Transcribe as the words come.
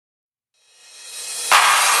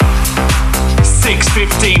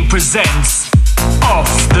6:15 presents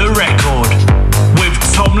Off the Record with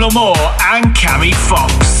Tom Lamore and Cammy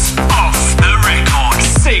Fox. Off the Record.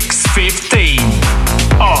 6:15.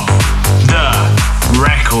 Off the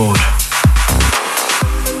Record.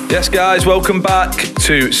 Yes, guys, welcome back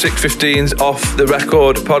to 6:15's Off the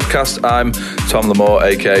Record podcast. I'm Tom Lamore,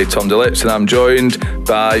 aka Tom DeLips, and I'm joined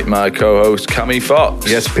by my co-host Cammy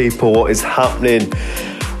Fox. Yes, people, what is happening?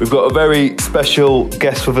 We've got a very special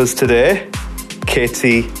guest with us today,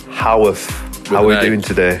 Katie Howarth. How are we doing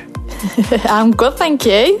today? I'm good, thank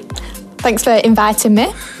you. Thanks for inviting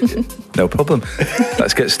me. No problem.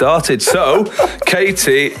 Let's get started. So,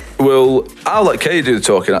 I'll let Katie do the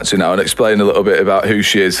talking actually now and explain a little bit about who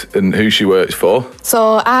she is and who she works for.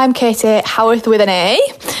 So I'm Katie Howarth with an A,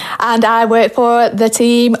 and I work for the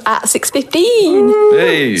team at 6:15.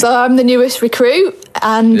 Hey. So I'm the newest recruit,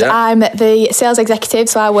 and I'm the sales executive,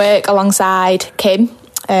 so I work alongside Kim,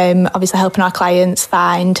 obviously helping our clients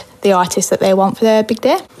find the artists that they want for their big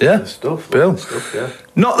day. Yeah, Stuff, Bill. yeah.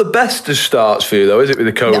 Not the best of starts for you though, is it, with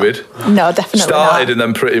the COVID? No, definitely Started not. and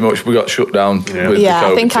then pretty much we got shut down with the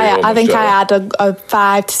COVID. I think I had a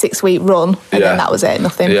 5 to 6 week run, and then that was it.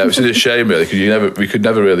 Nothing. Yeah, which is a shame really, because we could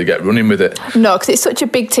never really get running with it. No, because it's such a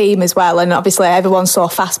big team as well, and obviously everyone's so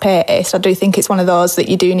fast paced. I do think it's one of those that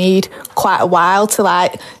you do need quite a while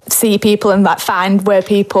to see people and find where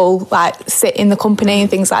people sit in the company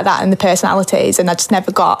and things like that, and the personalities. And I just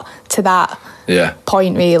never got to that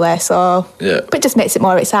point really. So but it just makes it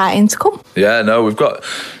more exciting to come. Yeah, no,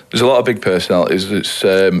 there's a lot of big personalities. It's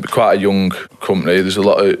quite a young company. There's a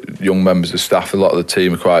lot of young members of staff. A lot of the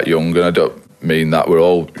team are quite young, and I don't mean that we're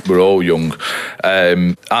all young.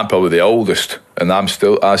 I'm probably the oldest, and I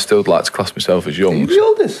still like to class myself as young. Are you the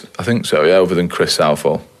oldest? I think so. Yeah, other than Chris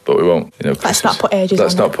Southall. But we won't, Let's not put ages.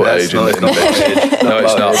 Let's not put age in it. No,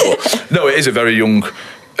 it's not. But, no, it is a very young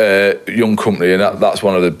company, and that's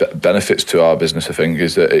one of the benefits to our business, I think,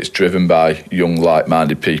 is that it's driven by young,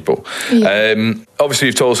 like-minded people. Obviously,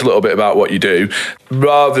 you've told us a little bit about what you do.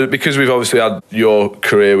 Because we've obviously had your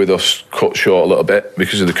career with us cut short a little bit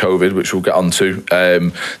because of the COVID, which we'll get on to.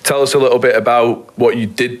 Tell us a little bit about what you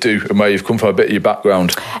did do and where you've come from, a bit of your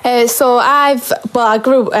background. When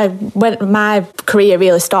my career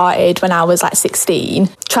really started when I was 16.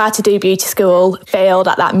 Tried to do beauty school, failed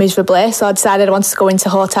at that miserably, so I decided I wanted to go into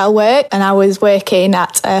hotel work, and I was working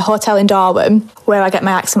at a hotel in Darwin, where I get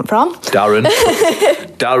my accent from.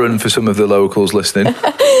 Darren for some of the locals listening.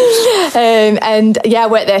 I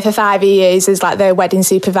worked there for 5 years as their wedding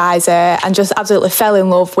supervisor, and just absolutely fell in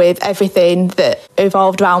love with everything that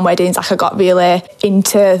evolved around weddings. I got really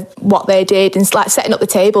into what they did, and setting up the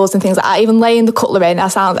tables and things like that, even laying the cutlery in. I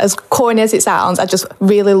sound as corny as it sounds, I just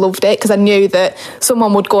really loved it, because I knew that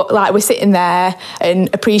someone would go, we're sitting there and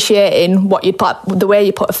appreciating what you put, the way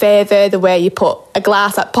you put a favour, the way you put a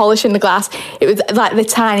glass, polishing the glass. It was the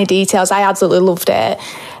tiny details. I absolutely loved it.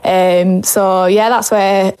 That's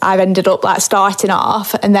where I've ended up starting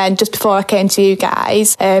off. And then just before I came to you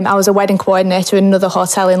guys, I was a wedding coordinator in another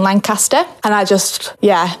hotel in Lancaster, and I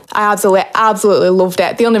absolutely loved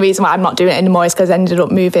it. The only reason why I'm not doing it anymore is because I ended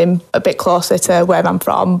up moving a bit closer to where I'm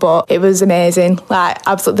from, but it was amazing.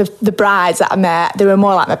 Absolutely, the brides that I met, they were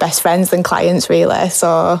more like my best friends than clients really,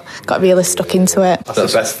 so got really stuck into it.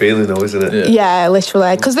 That's the best feeling though, isn't it? Yeah,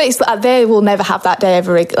 literally, because they will never have that day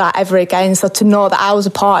ever again, so to know that I was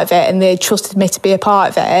a part of it and they trusted me to be a part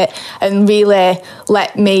of it and really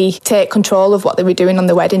let me take control of what they were doing on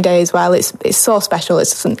the wedding day as well, it's so special.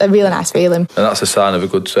 It's a really nice feeling, and that's a sign of a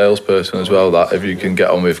good salesperson as well, that if you can get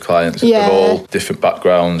on with clients of all different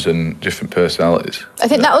backgrounds and different personalities. I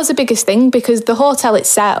think that was the biggest thing, because the hotel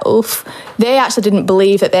itself, they actually didn't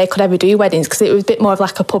believe that they could ever do weddings, because it was a bit more of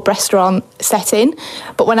a pub restaurant setting.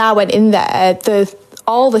 But when I went in there,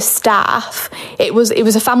 all the staff, it was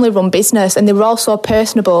a family-run business, and they were all so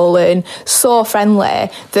personable and so friendly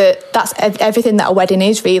that's everything that a wedding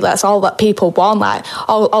is, really. That's all that people want.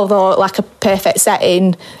 Although a perfect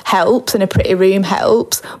setting helps and a pretty room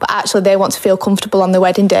helps, but actually they want to feel comfortable on the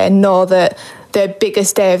wedding day and know that the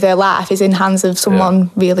biggest day of their life is in hands of someone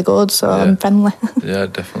really good, and friendly. Yeah,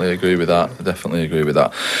 definitely agree with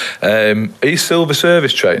that. Are you silver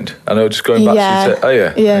service trained? I know, just going back to... Oh,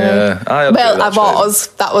 yeah. Yeah. I was.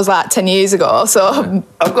 That was 10 years ago, so...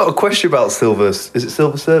 I've got a question about silver. Is it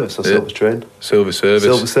silver service or silver trained? Silver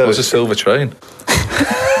service. What's a silver train?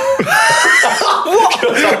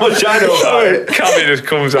 How much I know about it. Cammy just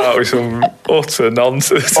comes out with some utter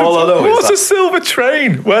nonsense. All I know What's a silver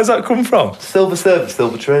train? Where's that come from? Silver service,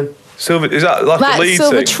 silver train. Silver, is that a lead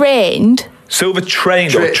silver thing? trained? Silver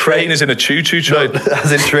train, or train as in a choo-choo train? No,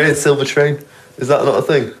 as in train, silver train. Is that not a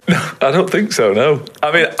thing? No, I don't think so, no.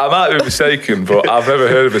 I mean, I might be mistaken, but I've never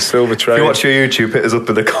heard of a silver train. If you watch your YouTube, hit us up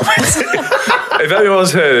in the comments. If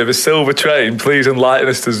anyone's heard of a silver train, please enlighten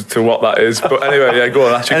us to what that is. But anyway, yeah, go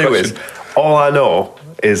on, ask your question. All I know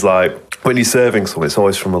is like, when you're serving something, it's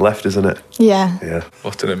always from the left, isn't it? Yeah.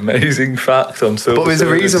 What an amazing fact on silver. But there's a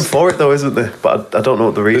reason for it, though, isn't there? But I don't know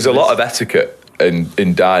what the reason is. There's a lot of etiquette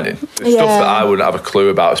in dining. There's stuff that I wouldn't have a clue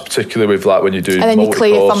about, particularly with like when you do and then you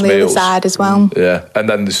clear from the meals. other side as well. Yeah, and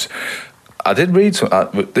then there's. I did read some.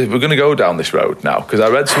 We're going to go down this road now because I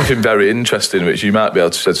read something very interesting, which you might be able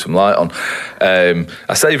to shed some light on.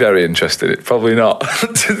 I say very interesting. It's probably not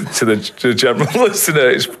to the general listener.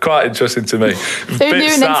 It's quite interesting to me. Who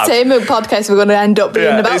knew an entertainment podcast we're going to end up being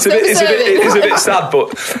about? It's a bit sad,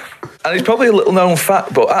 and it's probably a little known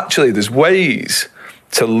fact. But actually, there's ways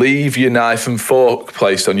to leave your knife and fork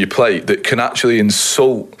placed on your plate that can actually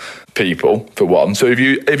insult people, for one. So if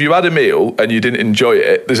you had a meal and you didn't enjoy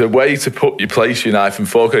it, there's a way to place your knife and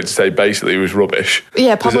fork on it to say basically it was rubbish.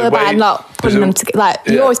 Yeah, probably by not putting them together. Like,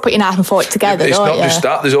 you always put your knife and fork together, it's not just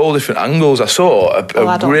that, there's all different angles. I saw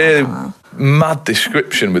a really mad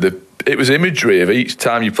description with it was imagery of each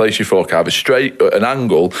time you place your fork, either straight at an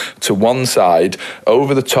angle to one side,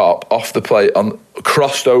 over the top, off the plate,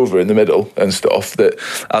 crossed over in the middle and stuff that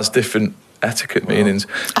has different etiquette meanings.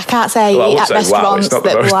 I can't say I eat at restaurants it's not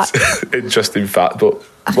that the most interesting fact, but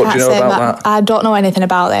what do you know about that? I don't know anything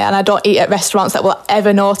about it, and I don't eat at restaurants that will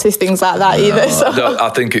ever notice things like that either. So. I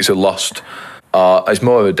think it's a lost art. It's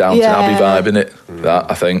more of a Downton Abbey vibe, isn't it? That,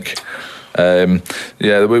 I think.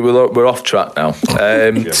 We're off track now.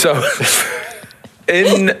 So,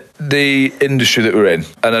 in the industry that we're in,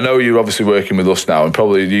 and I know you're obviously working with us now, and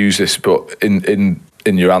probably use this, but in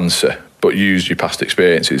your answer, but use your past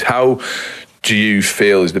experiences. How do you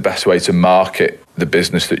feel is the best way to market the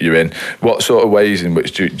business that you're in? What sort of ways in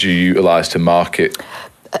which do you utilise to market?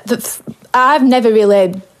 I've never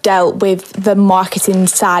really dealt with the marketing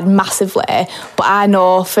side massively, but I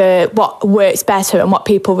know for what works better and what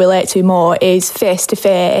people relate to more is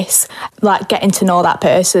face-to-face, like getting to know that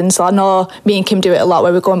person. So I know me and Kim do it a lot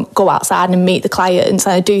where we go outside and meet the clients,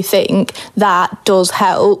 and I do think that does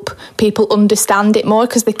help people understand it more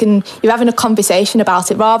because you're having a conversation about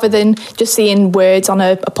it rather than just seeing words on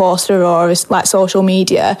a poster or like social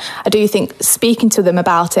media. I do think speaking to them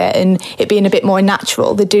about it and it being a bit more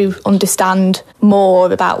natural, they do understand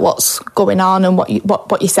more about what's going on and what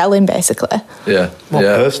you're selling, basically. More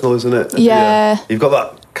personal, isn't it? Yeah. You've got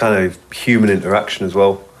that kind of human interaction as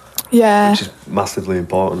well. Yeah. Which is massively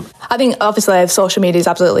important. I think obviously social media is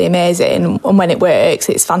absolutely amazing, and when it works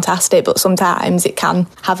it's fantastic, but sometimes it can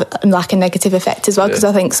have like a negative effect as well, because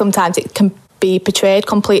I think sometimes it can be portrayed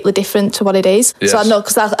completely different to what it is. Yes. So I know,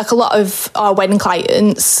 because like a lot of our wedding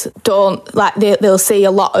clients don't like, they'll see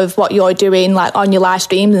a lot of what you're doing like on your live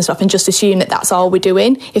streams and stuff and just assume that that's all we're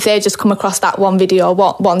doing. If they just come across that one video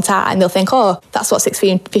one time, they'll think, oh, that's what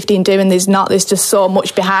 615 do, and there's just so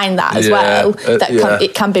much behind that as well that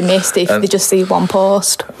it can be missed if they just see one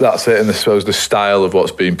post. That's it, and I suppose the style of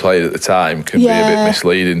what's being played at the time can be a bit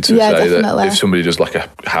misleading to say definitely. That if somebody does like a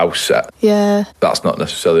house set, that's not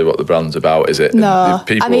necessarily what the brand's about, is it? No. And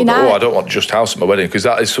people I don't want just house at my wedding, because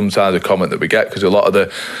that is sometimes a comment that we get, because a lot of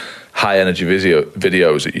the high energy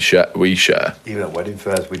videos that we share, even at wedding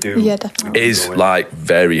fairs we do, definitely, is like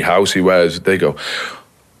very housey, whereas they go,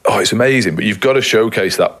 oh, it's amazing, but you've got to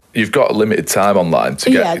showcase that. You've got a limited time online to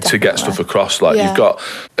get stuff across. Like you've got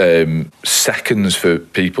seconds for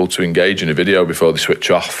people to engage in a video before they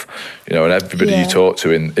switch off. You know, and everybody you talk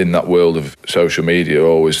to in that world of social media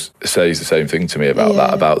always says the same thing to me about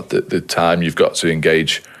that, about the time you've got to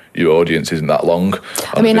engage your audience isn't that long.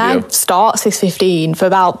 I mean, I started 615 for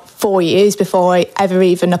about 4 years before I ever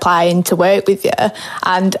even applying to work with you,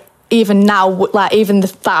 and even now, like even the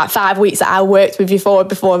 5 weeks that I worked with you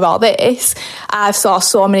before all this, I've saw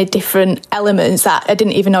so many different elements that I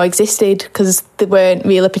didn't even know existed because they weren't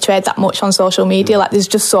really portrayed that much on social media. Like there's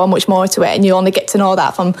just so much more to it, and you only get to know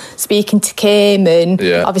that from speaking to Kim and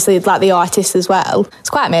obviously like the artists as well. It's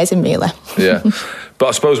quite amazing, really. Yeah. But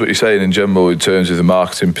I suppose what you're saying in general in terms of the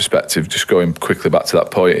marketing perspective, just going quickly back to that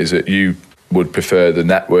point, is that you would prefer the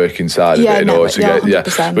networking side of it in order to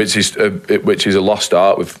get, which is a lost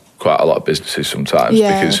art with quite a lot of businesses sometimes,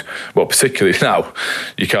 because, well, particularly now,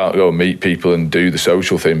 you can't go and meet people and do the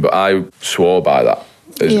social thing, but I swore by that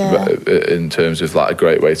in terms of like a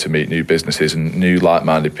great way to meet new businesses and new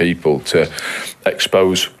like-minded people, to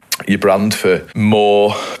expose your brand for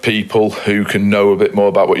more people who can know a bit more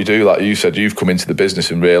about what you do. Like you said, you've come into the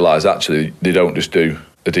business and realised actually they don't just do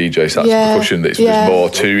a DJ sax percussion, there's more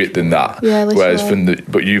to it than that. Whereas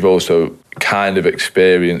but you've also kind of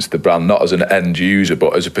experience the brand not as an end user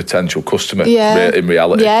but as a potential customer in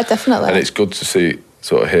reality. Yeah, definitely. And it's good to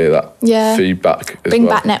hear that feedback as Bring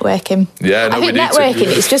well. back networking. Yeah, no, I think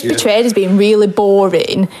networking it's just portrayed as being really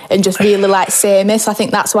boring and just really like samey. So I think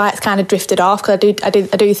that's why it's kind of drifted off, because I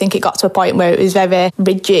do think it got to a point where it was very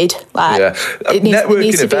rigid. Like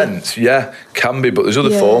networking events, can be, but there's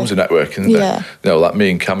other forms of networking. Isn't there? You know, like me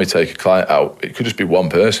and Cammy take a client out. It could just be one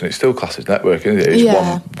person. It's still classed as networking. Isn't it?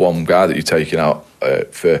 It's one guy that you're taking out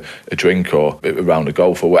for a drink or a round of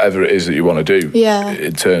golf or whatever it is that you want to do. Yeah.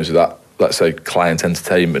 In terms of that, let's say client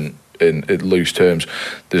entertainment in loose terms,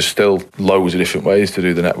 there's still loads of different ways to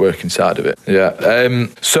do the networking side of it. Yeah.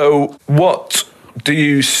 So what do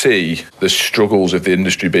you see the struggles of the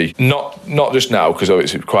industry be? Not just now, because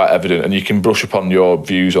it's quite evident, and you can brush upon your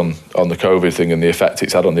views on the COVID thing and the effect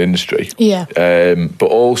it's had on the industry. Yeah. But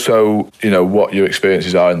also, what your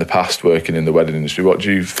experiences are in the past working in the wedding industry. What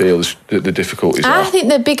do you feel the difficulties are? I think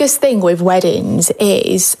the biggest thing with weddings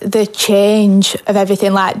is the change of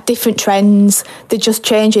everything, like different trends. They're just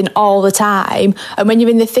changing all the time. And when you're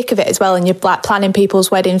in the thick of it as well, and you're like planning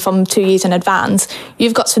people's wedding from 2 years in advance,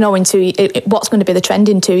 you've got to know what's going to be the trend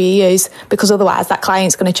in 2 years, because otherwise that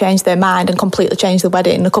client's going to change their mind and completely change the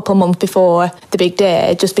wedding a couple of months before the big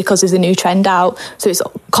day just because there's a new trend out. So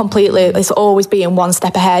it's always being one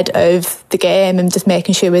step ahead of the game and just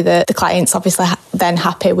making sure that the client's obviously then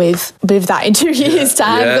happy with that in 2 years'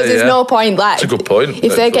 time, because there's no point, like, that's a good point.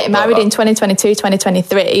 If they're getting married in 2022,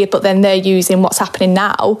 2023, but then they're using what's happening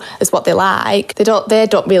now as what they like, they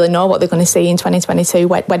don't really know what they're going to see in 2022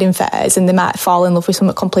 wedding fairs, and they might fall in love with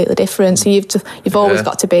something completely different. So you've always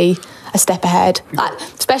got to be a step ahead, like,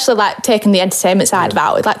 especially like taking the entertainment side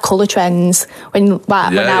about it, like colour trends. When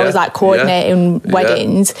I was like coordinating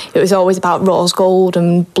weddings, it was always about rose gold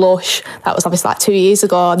and blush. That was obviously like 2 years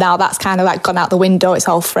ago. Now that's kind of like gone out the window. It's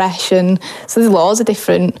all fresh, and so there's loads of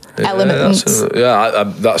different elements.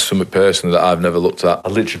 That's something personally that I've never looked at.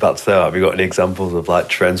 I'm literally about to say, have you got any examples of like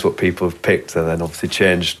trends what people have picked and then obviously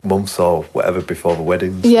changed months or whatever before the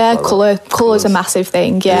weddings? Yeah, like colour's a massive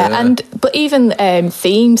thing. But even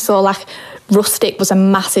themes. So like rustic was a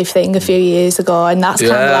massive thing a few years ago, and that's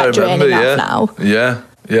kind of like draining off now. Yeah.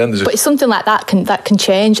 But it's something like that can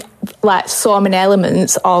change like so many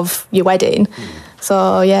elements of your wedding.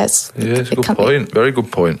 So it's a good point. Very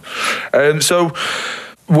good point. So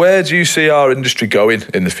where do you see our industry going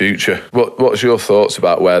in the future? What's your thoughts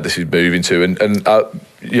about where this is moving to? And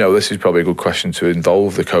this is probably a good question to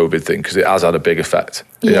involve the COVID thing, because it has had a big effect.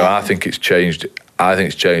 I think it's changed. I think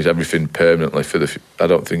it's changed everything permanently I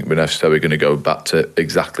don't think we're necessarily going to go back to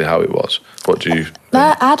exactly how it was. What do you think?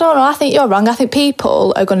 I don't know. I think you're wrong. I think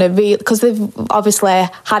people are going to because they've obviously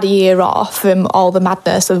had a year off from all the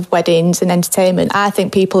madness of weddings and entertainment. I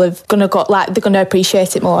think people are going to they're going to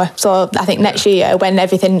appreciate it more. So I think next year, when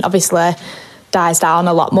everything obviously dies down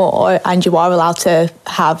a lot more and you are allowed to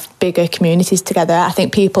have bigger communities together, I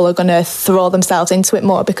think people are going to throw themselves into it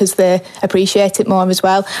more because they appreciate it more as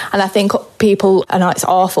well. And I think people, I know it's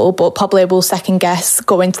awful, but probably will second guess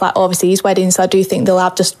going to like overseas weddings. So I do think they'll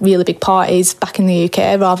have just really big parties back in the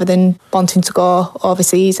UK rather than wanting to go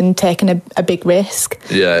overseas and taking a big risk.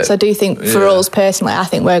 So I do think for us personally, I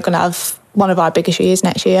think we're going to have one of our biggest years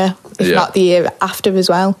next year, if not the year after as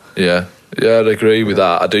well. Yeah, I'd agree with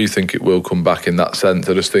that. I do think it will come back in that sense.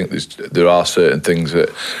 I just think there are certain things that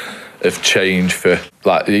have changed for,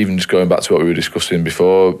 like, even just going back to what we were discussing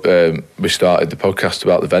before we started the podcast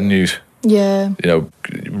about the venues. Yeah.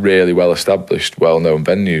 Really well-established, well-known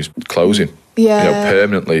venues closing.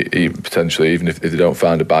 Permanently, potentially, even if they don't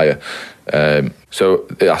find a buyer. So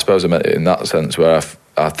I suppose I meant it in that sense where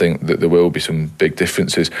I think that there will be some big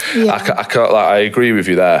differences. I agree with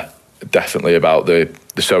you there, definitely, about the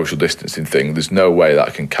social distancing thing. There's no way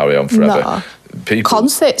that can carry on forever. No.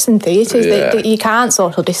 Concerts and theatres, you can't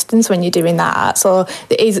social distance when you're doing that. So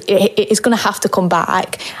it is going to have to come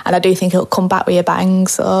back, and I do think it'll come back with a bang.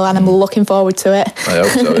 So, and I'm looking forward to it. I hope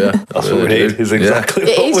so. Yeah, that's what we need. Is exactly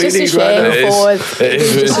what we need. It's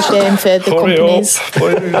just a shame for the companies.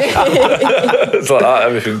 It's like that,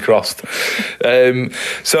 everything crossed.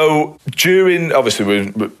 So during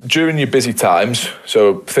your busy times,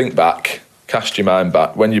 so think back. Cast your mind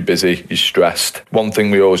back. When you're busy, you're stressed. One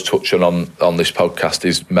thing we always touch on this podcast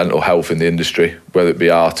is mental health in the industry, whether it be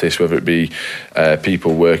artists, whether it be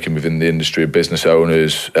people working within the industry, business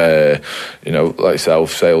owners, like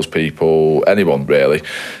yourself, salespeople, anyone really.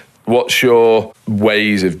 What's your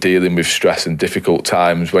ways of dealing with stress and difficult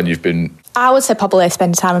times when you've been I would say probably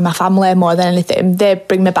spend time with my family more than anything. They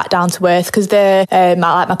bring me back down to earth because they're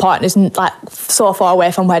like my partner's like so far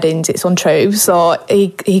away from weddings, it's untrue. So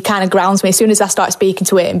he kind of grounds me. As soon as I start speaking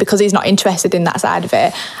to him, because he's not interested in that side of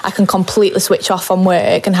it, I can completely switch off from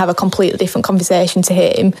work and have a completely different conversation to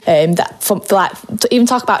him. To even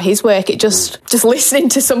talk about his work, it just listening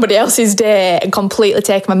to somebody else's day and completely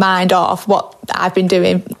taking my mind off what I've been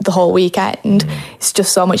doing the whole weekend. It's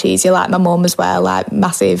just so much easier. Like my mum as well, like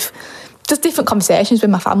massive. Just different conversations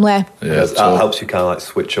with my family. Yeah, that helps you kind of like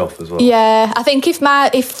switch off as well. Yeah, I think if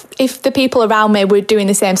the people around me were doing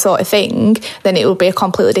the same sort of thing, then it would be a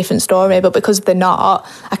completely different story. But because they're not,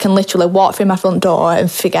 I can literally walk through my front door and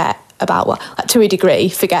forget about like to a degree,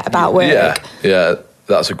 forget about work. Yeah,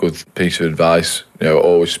 that's a good piece of advice.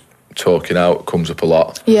 Always talking out comes up a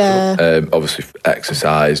lot. Yeah. Obviously,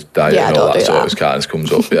 exercise, diet, and all that sort of kind of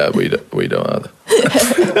comes up. Yeah, we don't either.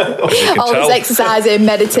 Always exercising,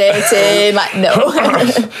 meditating, like no.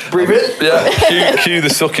 Breathe in. Yeah, cue the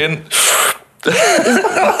suck in.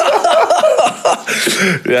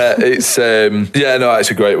 It's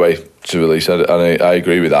a great way to release, and I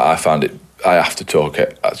agree with that. I find it. I have to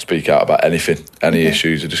speak out about anything, any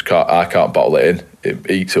issues. I can't bottle it in. It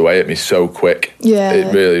eats away at me so quick. Yeah,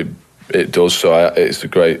 it does. So it's a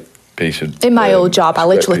great piece of. In my old job, I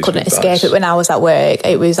literally couldn't escape it when I was at work.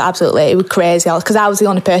 It was crazy because I was the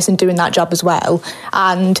only person doing that job as well,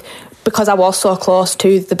 and because I was so close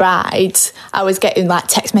to the brides, I was getting like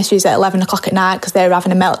text messages at 11 o'clock at night because they were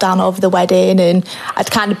having a meltdown over the wedding, and I'd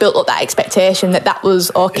kind of built up that expectation that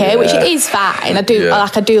was okay, which it is fine. I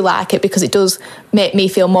do like it because it does make me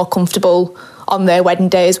feel more comfortable on their wedding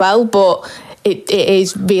day as well, but it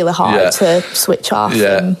is really hard to switch off.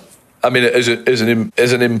 Yeah. I mean, as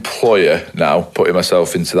an employer now, putting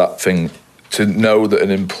myself into that thing, to know that an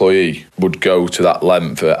employee would go to that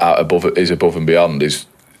length is above and beyond is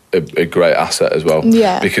a great asset as well.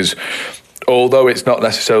 Yeah. Because although it's not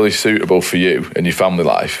necessarily suitable for you and your family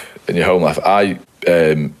life and your home life, I,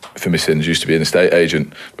 for my sins, used to be an estate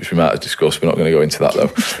agent, which we might have discussed. We're not going to go into that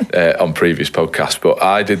though on previous podcasts. But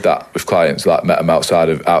I did that with clients, like met them outside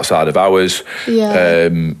of hours. Yeah.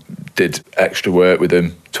 Did extra work with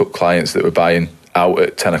them. Took clients that were buying out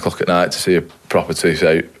at 10 o'clock at night to see a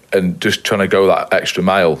property, and just trying to go that extra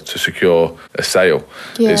mile to secure a sale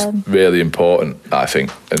is really important, I think.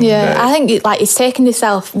 And, I think it's taking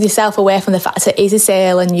yourself away from the fact that it is a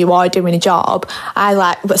sale and you are doing a job.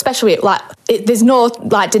 Especially there's no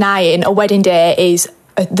denying a wedding day is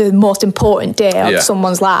the most important day of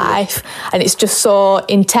someone's life, and it's just so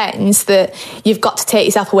intense that you've got to take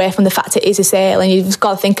yourself away from the fact it is a sale, and you've just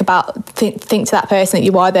got to think to that person that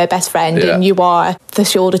you are their best friend and you are the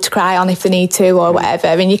shoulder to cry on if they need to or whatever.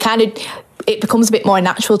 I mean, it becomes a bit more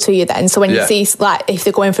natural to you then. So when you see if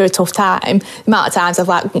they're going through a tough time, the amount of times I've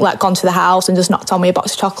gone to the house and just knocked on me a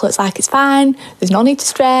box of chocolates, it's fine, there's no need to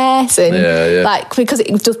stress, and because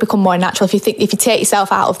it does become more natural if you take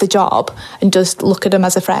yourself out of the job and just look at them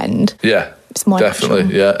as a friend. Yeah, it's more definitely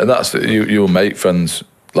natural. Yeah, and that's you'll make friends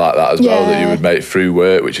like that as well, that you would make through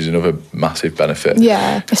work, which is another massive benefit.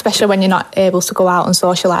 Yeah, especially when you're not able to go out and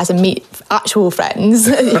socialise and meet actual friends,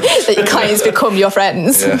 that your clients become your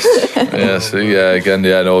friends. Yes.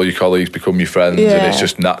 And all your colleagues become your friends, and it's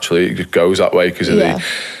just naturally, it just goes that way because of the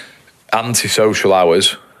antisocial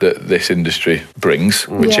hours that this industry brings,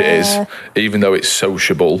 which it is, even though it's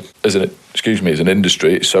sociable, as an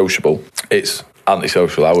industry, it's sociable, it's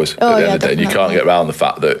antisocial hours at the end of the day, and you can't get around the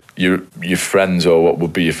fact that your friends, or what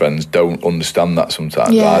would be your friends, don't understand that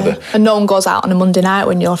sometimes either. And no one goes out on a Monday night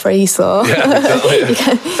when you're free, so exactly.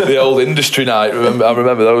 The old industry night, I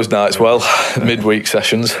remember those nights well, midweek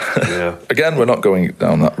sessions. Again, we're not going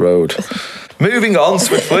down that road. Moving on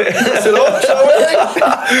swiftly,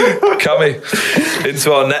 Cammy,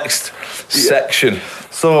 into our next section.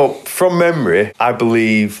 So, from memory, I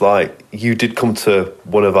believe you did come to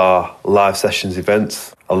one of our live sessions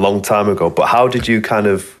events a long time ago, but how did you kind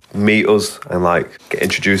of meet us and get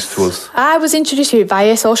introduced to us? I was introduced to it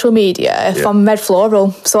via social media from Red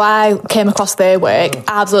Floral. So I came across their work,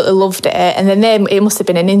 absolutely loved it, and then it must have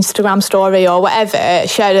been an Instagram story or whatever,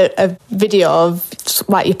 shared a video of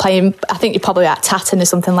you playing, I think you're probably at Tatton or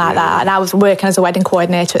something like that, and I was working as a wedding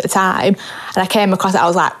coordinator at the time, and I came across it, I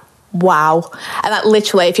was like, wow. And that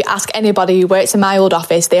literally, if you ask anybody who works in my old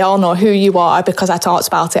office, they all know who you are because I talked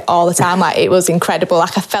about it all the time. Like, it was incredible.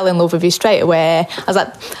 Like, I fell in love with you straight away. I was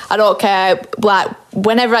like, I don't care. Like,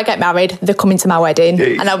 whenever I get married, they're coming to my wedding,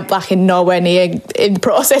 and I'm like nowhere near in the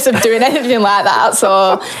process of doing anything like that.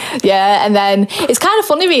 So yeah, and then it's kind of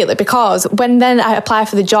funny really, because when then I applied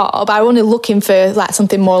for the job, I was only looking for like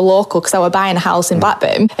something more local because I was buying a house in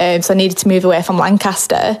Blackburn, so I needed to move away from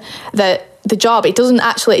Lancaster. The job, it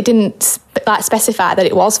didn't like specify that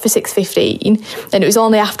it was for 6:15, and it was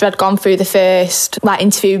only after I'd gone through the first like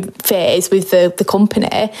interview phase with the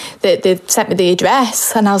company that they sent me the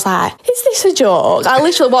address, and I was like, is this a joke? I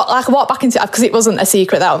literally walked back into it because it wasn't a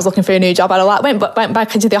secret that I was looking for a new job, and I like went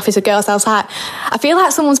back into the office of girls. I was like, I feel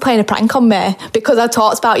like someone's playing a prank on me because I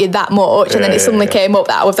talked about you that much, and then it suddenly came up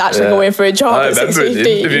that I was actually going for a job at 6:15. I remember in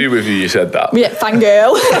the interview with you said that. Yeah,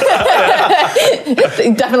 fangirl.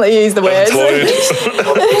 Definitely use the word.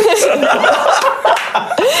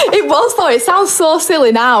 It was though. It sounds so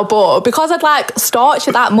silly now, but because I'd like stalked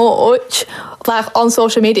you that much, like on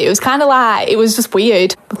social media, it was kind of like, it was just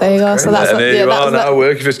weird. There you go. So that's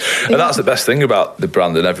working for us. And that's the best thing about the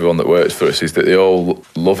brand and everyone that works for us, is that they all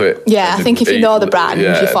love it. Yeah, I think if you know the brand,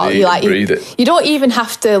 you don't even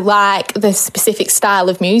have to like the specific style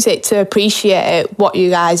of music to appreciate what you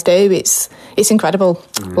guys do. It's incredible.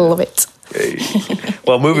 Love it.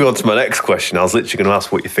 Well, moving on to my next question, I was literally going to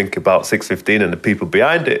ask what you think about 6:15 and the people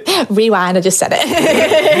behind it. Rewind, I just said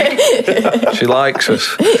it. She likes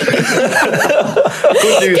us. Good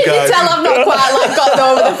news, guys. You can tell I've not quite like gotten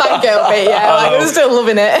over the fangirl bit yet. Like, I'm still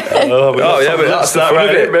loving it. Oh yeah, but that's that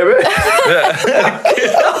right, it, baby.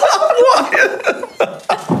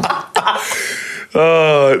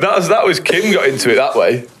 Oh, that was Kim got into it that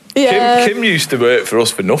way. Yeah. Kim used to work for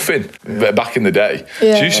us for nothing back in the day.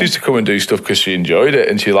 Yeah. She used to come and do stuff because she enjoyed it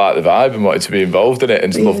and she liked the vibe and wanted to be involved in it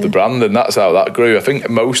and loved the brand, and that's how that grew. I think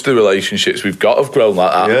most of the relationships we've got have grown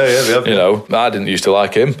like that. Yeah, they have. You know, I didn't used to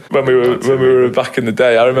like him when we were back in the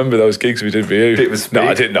day. I remember those gigs we did for you. No,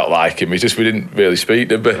 I did not like him. We didn't really speak,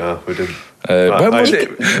 did we? No, we didn't. When was it?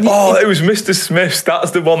 Oh, it was Mr. Smith's. That's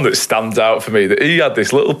the one that stands out for me. That he had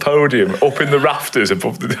this little podium up in the rafters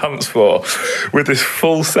above the dance floor with this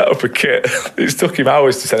full setup of kit. It took him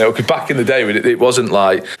hours to set it up, because back in the day it wasn't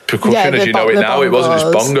like percussion as you know it now. Bongos. It wasn't just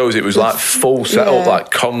bongos. It was like full setup, like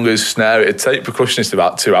congas, snare. It'd take percussionists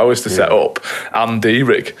about 2 hours to set up and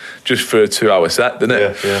D-rig just for a 2-hour set, didn't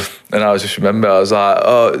it? Yeah. And I just remember, I was like,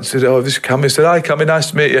 this is Cammy. He said, hi, Cammy, nice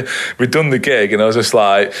to meet you. We'd done the gig, and I was just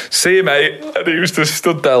like, see you, mate. And he was just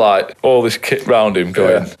stood there, like, all this kit round him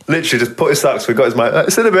going. Yeah. Literally just put his sax, we got his mic.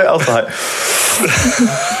 It's in a bit. I was like,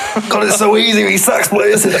 God, it's so easy with sax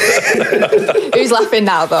players. Who's laughing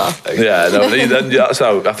now, though? Yeah, no, that's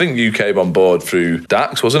how, I think you came on board through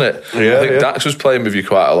Dax, wasn't it? Yeah, I think Dax was playing with you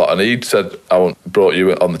quite a lot, and he'd said, I brought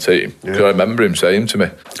you on the team. Because I remember him saying to me,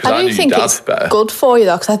 because I knew think your dad it's better. Good for you,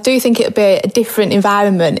 though, because I do think it would be a different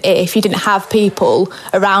environment if you didn't have people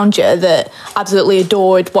around you that absolutely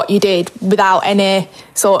adored what you did without any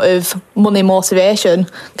sort of money motivation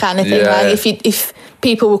kind of thing. Yeah. Like if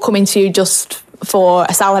people were coming to you just for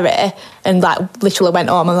a salary and like literally went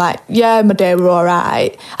home and like, yeah, my day were all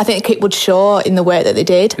right, I think it would show in the work that they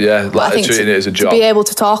did. Yeah, like treating it as a job. To be able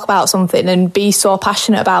to talk about something and be so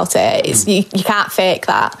passionate about it, you can't fake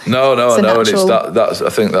that. No, and it's that's I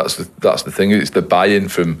think that's the thing. It's the buy-in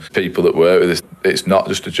from people that work with us. It's not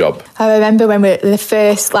just a job. I remember when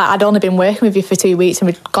I'd only been working with you for 2 weeks and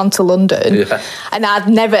we'd gone to London, and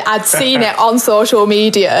I'd seen it on social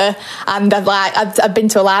media, and I'd been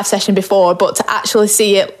to a live session before, but to actually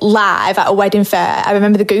see it live at a wedding fair, I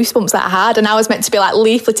remember the goosebumps that I had, and I was meant to be like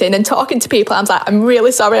leafleting and talking to people. I was like, I'm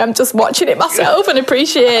really sorry, I'm just watching it myself and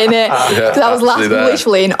appreciating it, because I was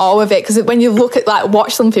literally in awe of it. Because when you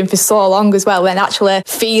watch something for so long as well, then actually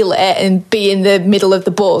feel it and be in the middle of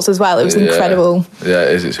the buzz as well, it was incredible. Yeah,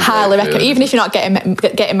 it is. It's highly recommend. Even if you're not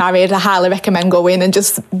getting married, I highly recommend going and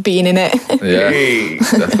just being in it. Yeah,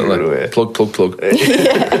 definitely. Plug.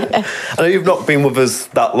 I know you've not been with us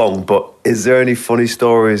that long, but is there any funny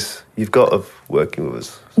stories you've got of working with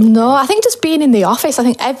us? No, I think just being in the office. I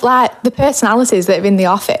think like the personalities that are in the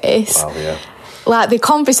office. Wow, yeah. Like the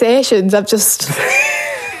conversations, I've just.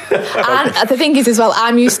 And the thing is as well,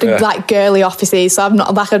 I'm used to like girly offices, so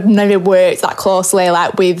I've never worked that closely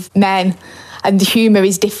like with men, and the humour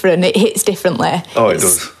is different. It hits differently. Oh, it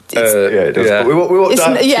does. It does. Yeah. But we won't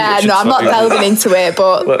I'm not delving into it,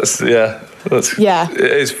 but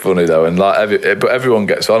it is funny though, and but everyone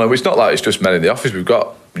gets on, and it's not like it's just men in the office. We've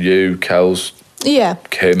got you, Kels,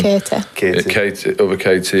 Kim, Katie, other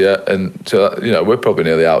Katie, and so we're probably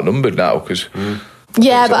nearly outnumbered now because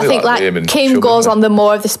Yeah, It's but I only think like Liam and Kim Chum, goes isn't it? on the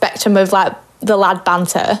more of the spectrum of like the lad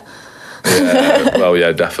banter. Yeah, well,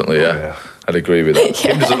 yeah, definitely, yeah. I'd agree with that.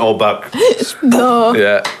 Kim doesn't hold back. No.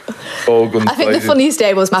 Yeah. All guns I think the blazing. funniest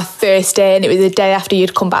day was my first day, and it was the day after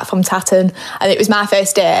you'd come back from Tatton, and it was my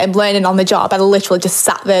first day. I'm learning on the job. I literally just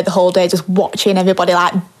sat there the whole day, just watching everybody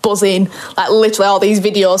like buzzing. Like literally, all these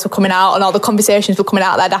videos were coming out, and all the conversations were coming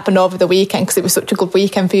out that had happened over the weekend because it was such a good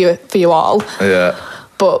weekend for you all. Yeah.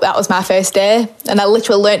 But that was my first day, and I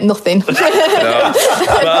literally learnt nothing.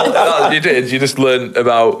 Well, you did. You just learned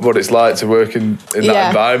about what it's like to work in that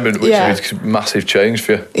environment, which is a massive change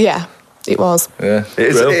for you. Yeah, it was. Yeah,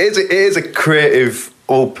 It is a creative,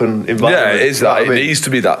 open environment. Yeah, it is You know that. what I It mean? needs to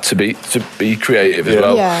be that to be creative as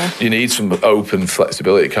well. Yeah. You need some open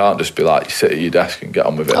flexibility. It can't just be like you sit at your desk and get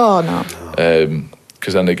on with it. Oh no.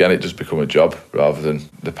 Because then again, it does become a job rather than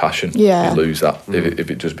the passion. Yeah. You lose that if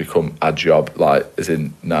it does become a job, like as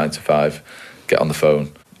in 9 to 5, get on the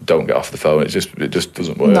phone, don't get off the phone. It just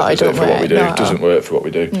doesn't work. No, it don't for what we work. do. No. It doesn't work for what we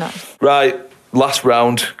do. No. Right, last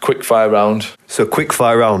round, quick fire round. So quick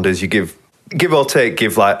fire round is you give or take,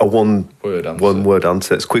 like a one word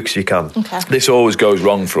answer as quick as you can. Okay. This always goes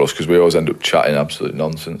wrong for us because we always end up chatting absolute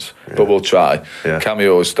nonsense. But we'll try. Yeah. Cammy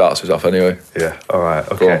always starts us off anyway. Yeah. All right.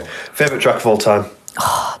 Go Okay. on. Favourite track of all time?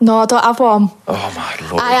 No, I don't have one. Oh my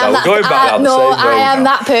lord! I am We're going back down the same road I am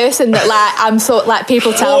now. that person that like I'm so like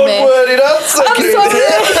people tell me. One-worded answer. I'm sorry.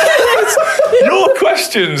 Your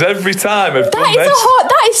questions every time have done this.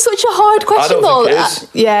 That is such a hard question I don't though. think it is.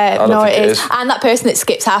 Yeah, I don't no, think it it is. is. I'm that person that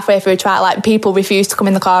skips halfway through a track. Like people refuse to come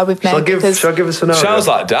in the car with me. Shall I give a scenario? Sounds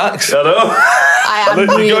like Dax. I know. I am You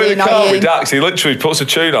go really in the car with annoying. Dax, he literally puts a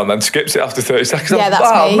tune on, then skips it after 30 seconds. Yeah, that's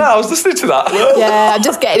wow, me. man, I was listening to that. Yeah, I'm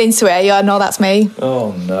just getting into it. Yeah, I know that's me.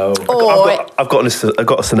 Oh no. Or I've got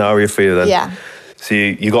a scenario for you then. yeah, So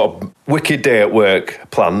you got a wicked day at work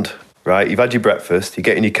planned, right? You've had your breakfast, you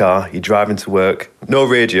get in your car, you're driving to work, no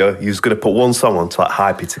radio, you're just going to put one song on to like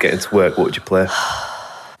hype you to get into work. What would you play?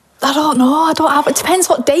 I don't know. I don't have. It depends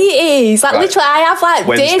what day it is. Like Right. literally, I have like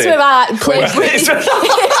Wednesday. days where I like, play.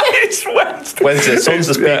 It's Wednesday. Wednesday, suns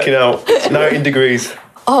are speaking out, it's 19 degrees.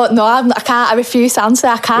 Oh no, I can't. I refuse to answer.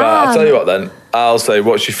 I can't. Right, I'll tell you what then. I'll say,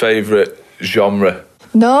 what's your favourite genre?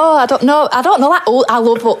 No, I don't know. I don't know. Like I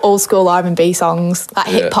love old school R&B songs, like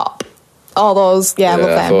hip hop. All those. Yeah, I love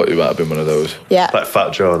I them. thought you might have been one of those. Yeah. Like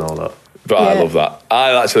Fat Joe and all that. But I Yeah. love that.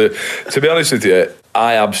 I actually, to be honest with you,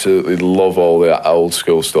 I absolutely love all the old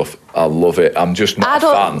school stuff. I love it. I'm just not I a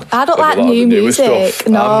don't- fan. I don't of a like lot of new the newer music. stuff.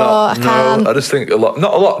 No, I'm not, I can't. No, I just think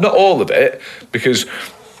not all of it, because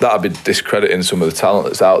that'd be discrediting some of the talent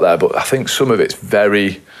that's out there. But I think some of it's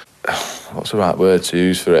very. What's the right word to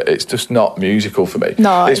use for it? It's just not musical for me.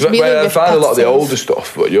 No, it's really where I find a lot of the repetitive. older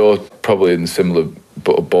stuff, but you're probably in similar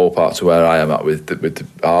ballpark to where I am at with the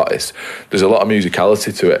artists. There's a lot of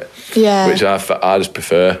musicality to it, Yeah. which I just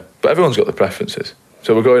prefer. But everyone's got their preferences.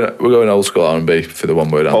 So we're going old school R&B for the one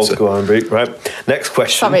word answer. Old school R&B, right? Next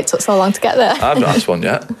question. Sorry, it took so long to get there. I've not asked one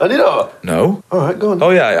yet. I did not. No. All right, go on. Oh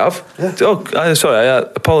yeah, I have. Yeah. Oh, sorry.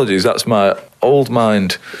 Apologies. That's my old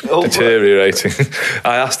mind Old deteriorating.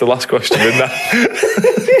 I asked the last question, didn't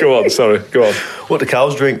I? Go on. Sorry. Go on. What do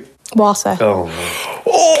cows drink? Water. Oh,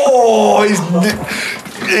 Oh, he's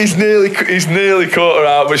nearly caught her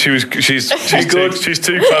out, but she's good. She's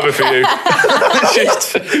too clever for you.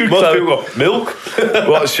 She's too most clever. people go, milk.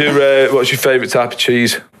 What's your favourite type of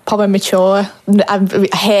cheese? Probably mature. I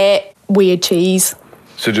hate weird cheese.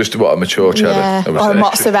 So just what, a mature cheddar? Yeah. I would Or say.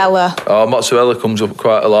 mozzarella. Oh, mozzarella comes up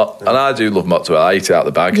quite a lot, and I do love mozzarella. I eat it out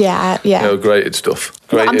the bag. Yeah, yeah. You know, grated stuff.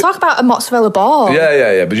 I'm Grated. talking about a mozzarella ball.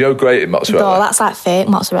 Yeah. But you know, grated mozzarella. No, that's like fake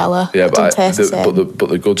mozzarella. Yeah, It doesn't taste the same. but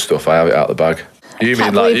the good stuff, I have it out the bag. You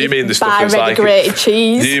Can't mean believe the you stuff buy that's like ready-grated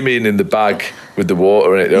cheese. You mean in the bag with the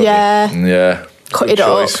water in it, don't Yeah. you? Yeah. Cut Good it up.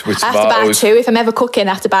 choice with I have to buy tomatoes. 2. If I'm ever cooking,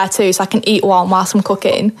 I have to buy 2 so I can eat one whilst I'm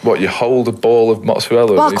cooking. What, you hold a ball of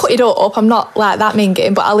mozzarella? Well, I'll cut it up. I'm not like that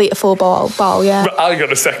minging, but I'll eat a full ball, yeah. Hang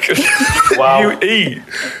on a second. Wow. You eat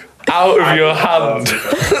out of your hand.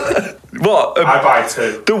 What? I buy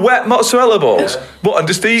 2. The wet mozzarella balls? What, and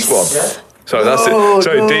just eat one? Yeah. Sorry, that's it.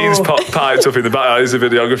 Sorry, Dean's piped up in the back. He's a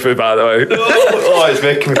videographer, by the way. Oh, it's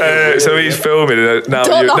making me feel So he's filming it now.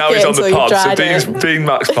 Don't knock Now it he's on the until you've pod. So tried Dean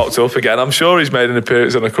Max popped up again. I'm sure he's made an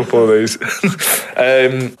appearance on a couple of these.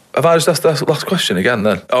 Have I just asked that last question again?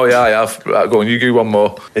 Then? Oh yeah, I have. Right, go on, you do one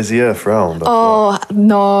more. Is the earth round? Oh,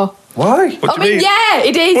 no. Why? What I do you mean, mean? yeah,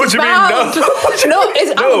 it is. What It's do you mean, round. no?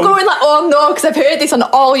 I'm No. going like, oh no, because I've heard this on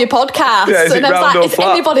all your podcasts. Yeah, is it and I was round or like, is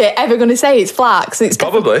flat? anybody ever going to say it's flat? 'Cause it's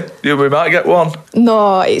Probably. Yeah, we might get one.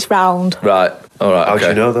 No, it's round. Right. All right. How okay. do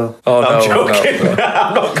you know though? Oh, I'm no, joking. no.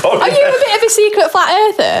 I'm not going. Are you a bit of ever secret flat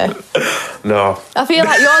earther? No. I feel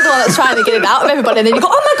like you're the one that's trying to get it out of everybody, and then you go,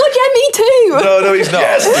 "Oh my god, yeah, me too." No, he's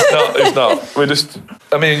not. He's not. We're just.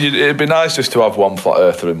 I mean, it'd be nice just to have one flat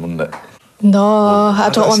earther in, wouldn't it? No, I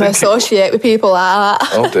don't want to associate with people like that.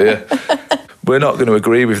 Oh dear. We're not going to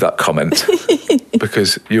agree with that comment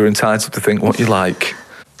because you're entitled to think what you like.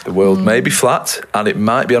 The world may be flat and it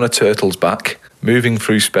might be on a turtle's back, moving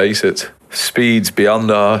through space at speeds beyond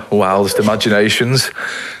our wildest imaginations.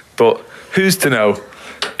 But who's to know?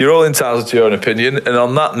 You're all entitled to your own opinion. And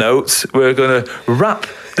on that note, we're going to wrap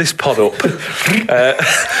this pod up.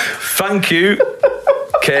 Thank you,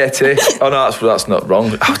 Katie. Oh no, that's not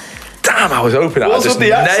wrong. Oh, damn, I was hoping I'd just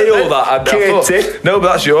nail that. Katie. No,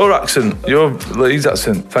 but that's your accent, your Leeds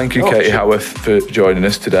accent. Thank you, Katie Howarth, for joining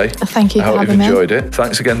us today. Thank you for having me. I hope you've enjoyed it.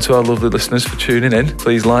 Thanks again to our lovely listeners for tuning in.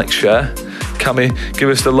 Please like, share. Cammy, give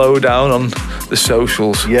us the lowdown on the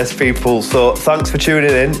socials. Yes, people. So thanks for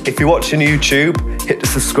tuning in. If you're watching YouTube, hit the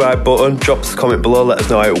subscribe button, drop us a comment below, let us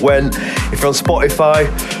know how it went. If you're on Spotify,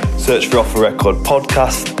 search for Off the Record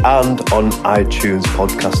Podcast and on iTunes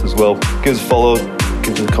Podcast as well. Give us a follow,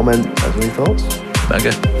 give us a comment. Have any thoughts?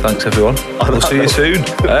 Mega. Thanks, everyone. We'll see you soon.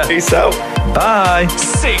 Peace out. Bye.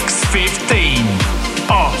 6:15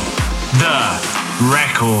 Off the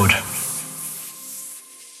Record.